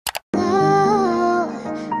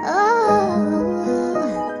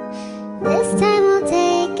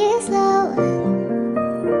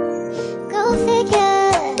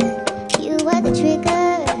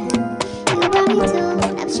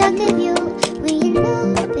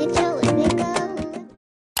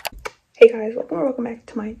guys, welcome back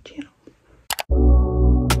to my channel.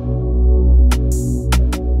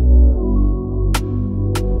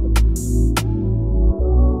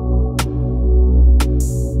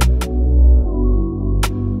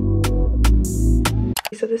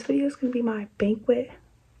 So this video is going to be my banquet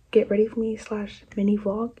get ready for me / mini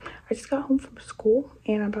vlog. I just got home from school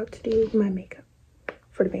and I'm about to do my makeup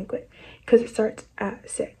for the banquet because it starts at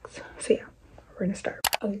 6. So yeah, we're gonna start.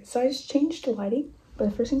 Okay, so I just changed the lighting, but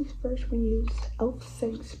the first things first, we're gonna use e.l.f.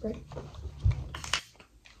 setting spray.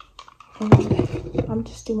 And I'm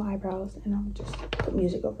just do my eyebrows and I'm just put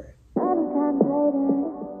music over it.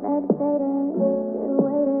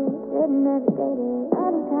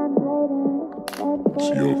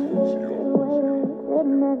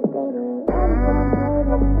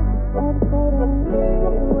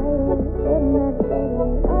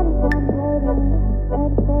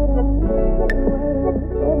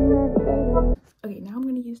 Okay, now I'm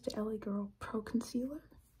going to use the LA Girl Pro Concealer,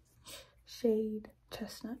 shade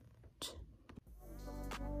Chestnut.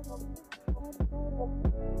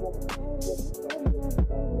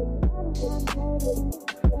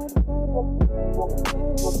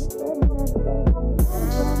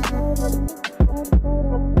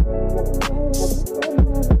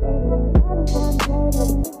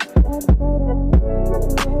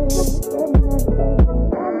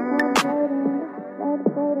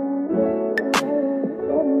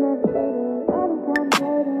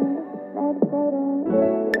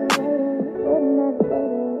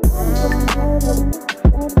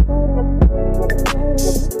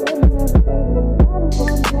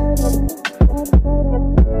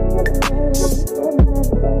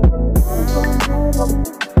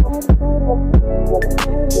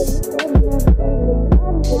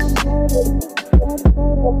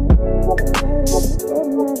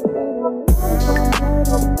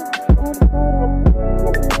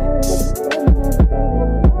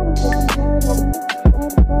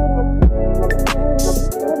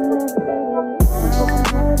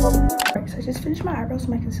 So I just finished my eyebrows with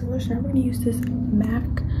my concealer, so now we're going to use this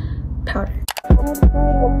MAC powder.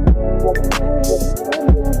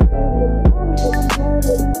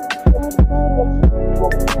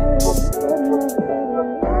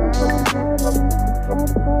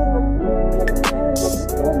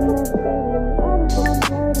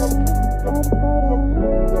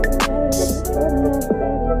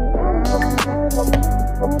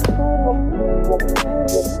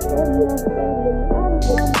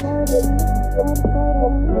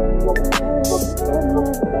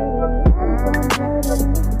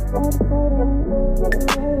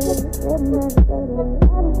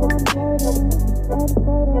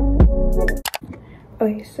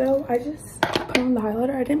 Okay, so I just put on the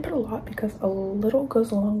highlighter. I didn't put a lot because a little goes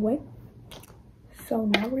a long way. So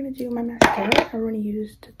now we're going to do my mascara. And we're going to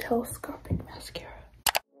use the telescopic mascara.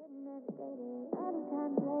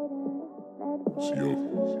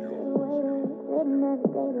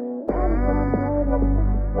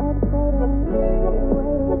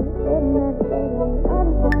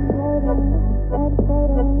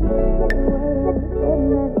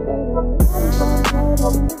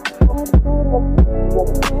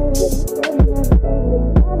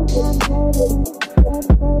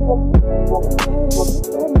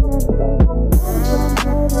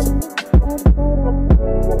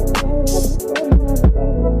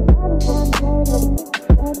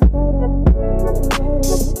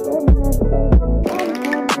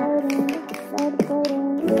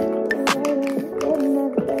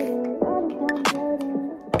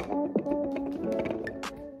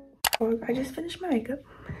 I just finished my makeup,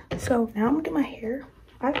 so now I'm gonna do my hair.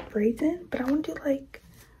 I have braids in, but I want to do like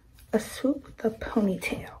a swoop with a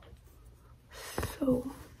ponytail.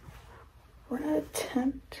 So we're gonna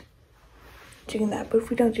attempt doing that, but if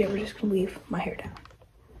we don't do it, we're just gonna leave my hair down.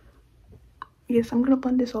 Yes, I'm gonna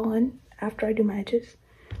blend this all in after I do my edges.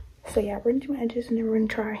 So yeah, we're gonna do my edges and then we're gonna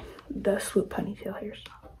try the swoop ponytail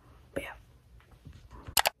hairstyle. But yeah.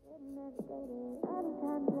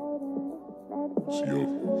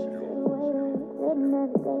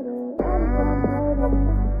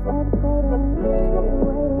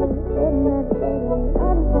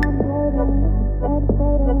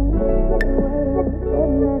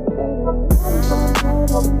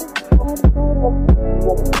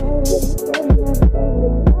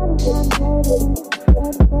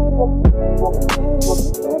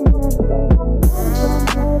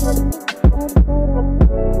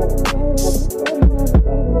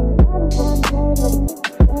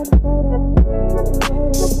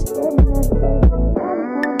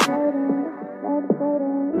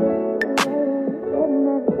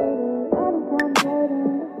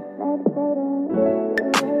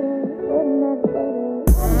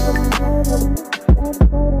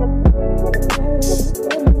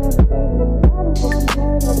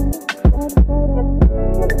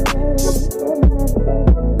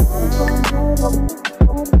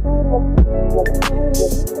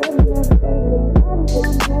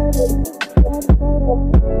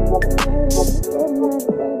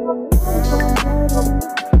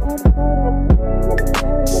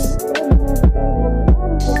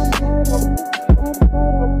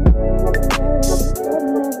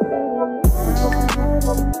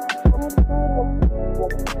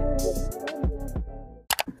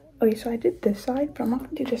 this side, but I'm not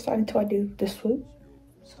gonna do this side until I do the swoop.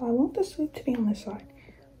 So I want the swoop to be on this side.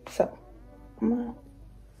 So I'm gonna,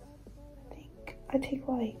 I think I take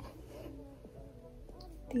like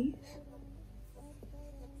these,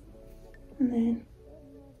 and then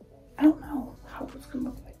I don't know how it's gonna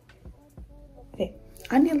look like. Okay,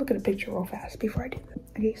 I need to look at a picture real fast before I do that.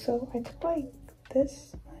 Okay, so I took like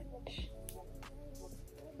this much.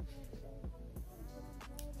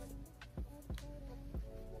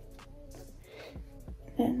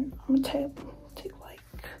 And I'm gonna take like,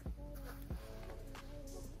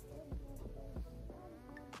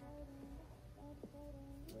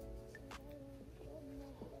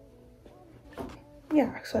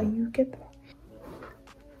 yeah, so you get that.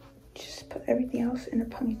 Just put everything else in a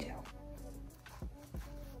ponytail.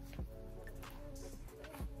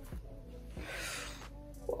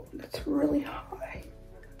 Whoa, that's really high.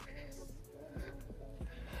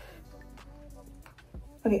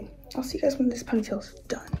 Okay, I'll see you guys when this ponytail's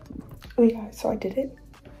done. Okay guys, so I did it.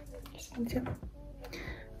 Just ponytail.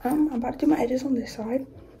 I'm about to do my edges on this side,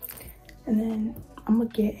 and then I'm gonna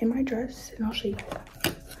get in my dress and I'll show you guys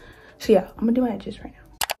that. So yeah, I'm gonna do my edges right now.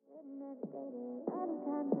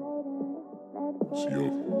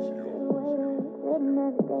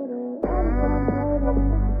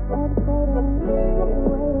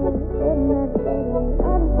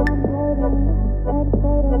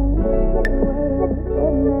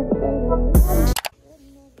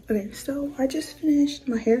 Okay, so I just finished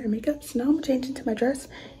my hair and makeup, so now I'm gonna change into my dress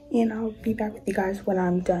and I'll be back with you guys when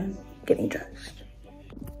I'm done getting dressed.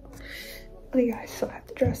 Okay guys, so I have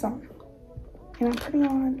the dress on and I'm putting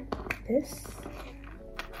on this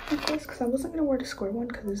necklace because I wasn't gonna wear the square one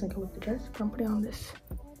because it doesn't go with the dress, but I'm putting on this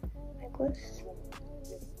necklace.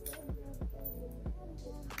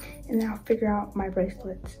 And then I'll figure out my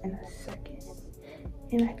bracelets in a second.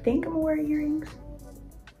 And I think I'm gonna wear earrings.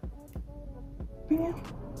 Yeah.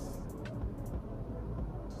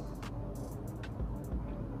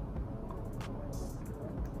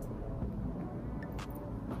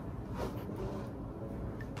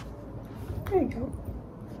 There you go.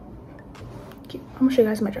 Okay, I'm gonna show you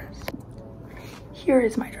guys my dress. Here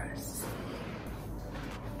is my dress.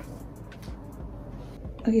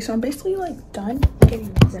 Okay, so I'm basically like done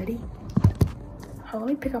getting ready. Let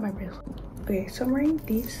me pick out my bracelet. Okay, so I'm wearing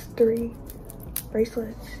these 3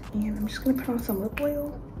 bracelets and I'm just gonna put on some lip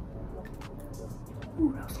oil.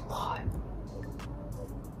 Ooh, that was a lot.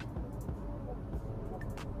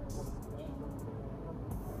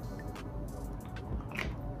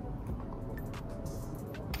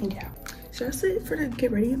 Yeah, so that's it for the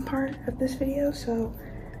get ready part of this video. So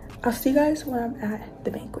I'll see you guys when I'm at the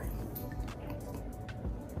banquet.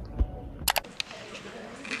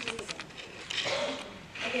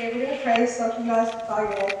 Okay, we're gonna pray, so you guys can bow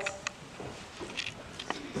your heads.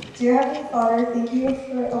 Dear Heavenly Father, thank you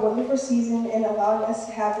for a wonderful season and allowing us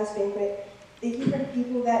to have this banquet. Thank you for the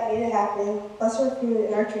people that made it happen. Bless our food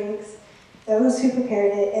and our drinks, those who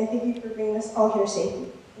prepared it, and thank you for bringing us all here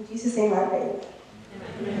safely. In Jesus' name I pray.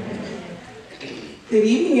 Good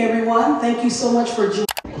evening, everyone. Thank you so much for joining.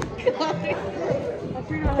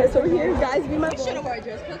 So here, guys, be my boy. Should have worn a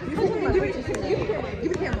dress. Give me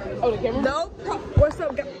the camera. Oh, the camera? No. What's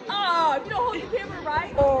up, guys? Ah, you don't hold the camera,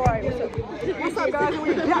 right? All right. What's up, guys?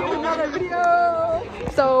 We got another video.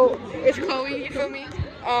 So it's Chloe. You feel me?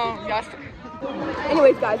 Yes.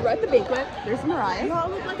 Anyways, guys, we're at the banquet. There's Mariah.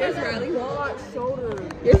 There's Riley.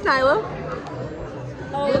 There's Nyla.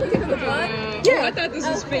 Oh, look at the butt. Yeah. I thought this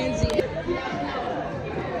was fancy.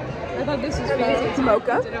 I thought this was fancy. It's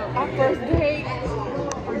Mocha. Our first date.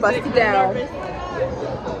 Busted down.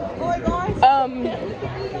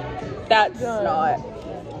 That's not.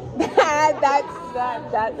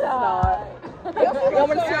 That's not.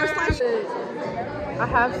 I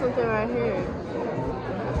have something right here.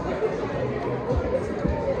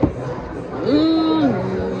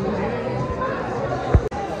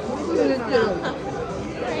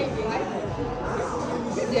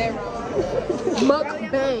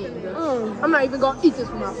 Mukbang. I'm not even gonna eat this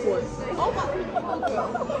with my fork.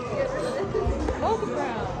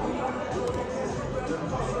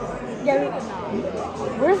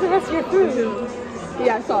 Where's the rest of your food?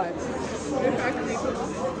 Yeah, I saw it.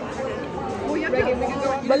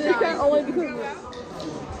 But you can't only because.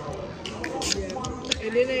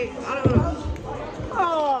 And then they, I don't know.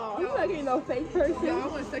 Oh, you're not getting no fake person. No, I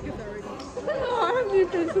want second third. No, I haven't even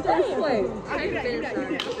finished the first place.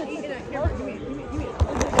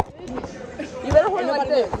 You better hold it like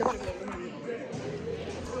this.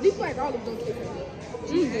 These black olives don't taste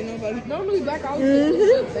like normally black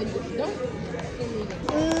olives they just don't.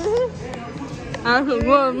 I can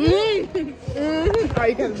love me. Alright,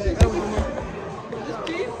 you got it back. I don't want more.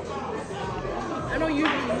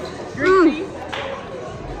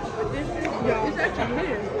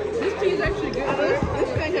 This tea is actually good. This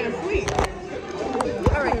is kind of sweet.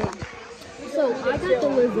 All right. So I got the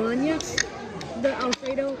lasagna, the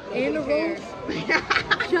Alfredo, and the roll.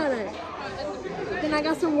 Shut up. Then I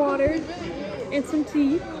got some water and some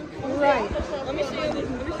tea. Right. Let me see.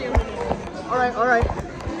 All right.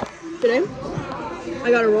 Today,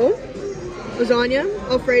 I got a roll, lasagna,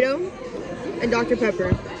 Alfredo, and Dr.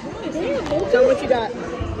 Pepper. So what you got?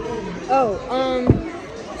 Oh,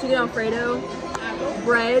 chicken Alfredo,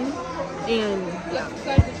 bread, and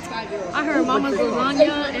I heard Mama's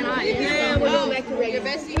lasagna and I ate we're going back to regular.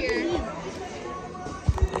 Bestie here.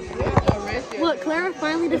 Look, Clara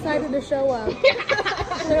finally decided to show up.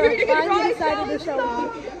 Clara finally decided to show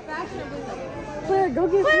up. Claire, go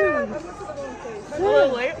get food.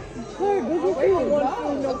 Claire, go get food.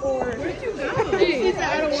 Hey,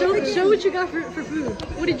 show what you got for food.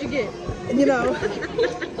 What did you get? You know,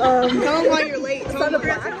 tell them why you're late. Tell them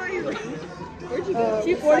why you're late. Where'd you go?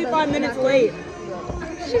 She's 45 minutes late.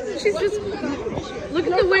 She's just look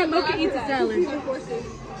at the way Mocha eats a salad.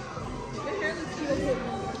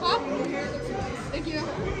 Thank you.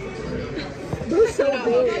 Those so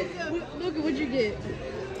big. Mocha, what'd you get?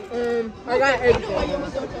 I got everything.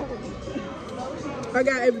 I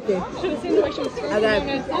got everything.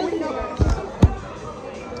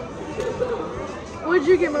 What'd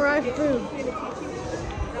you get, Mariah, for food?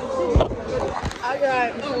 I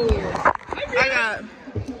got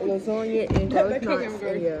lasagna and garlic knots.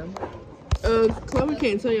 Chloe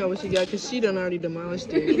can't tell y'all what she got because she done already demolished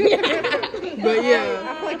it. But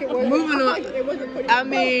yeah, moving on. I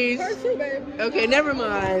mean, okay, never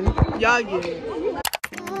mind. Y'all get it.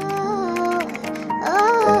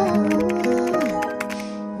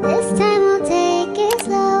 This time we'll take it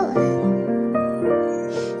slow.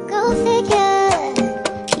 Go figure.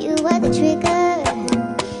 You were the trigger.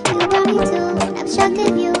 You brought me to an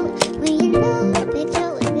abstracted view.